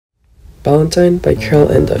Valentine by Carol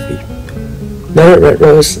and Duffy. Not a red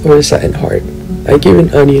rose or a satin heart. I give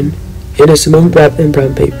an onion. It is moon wrapped in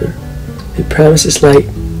brown paper. It promises light,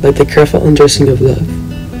 like the careful undressing of love.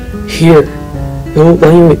 Here, it will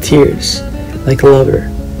blind you with tears, like a lover.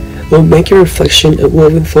 It will make your reflection a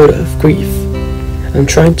woven photo of grief. I'm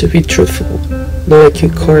trying to be truthful, not a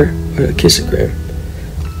cute car or a kissogram.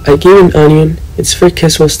 I give an onion. Its free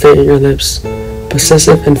kiss will stay on your lips,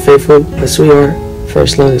 possessive and faithful as we are, for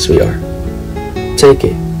as long as we are. Take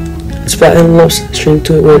it. Its platinum lobes string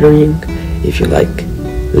to a wedding ring, if you like.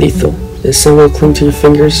 Lethal. The sun will cling to your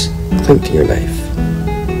fingers, cling to your knife.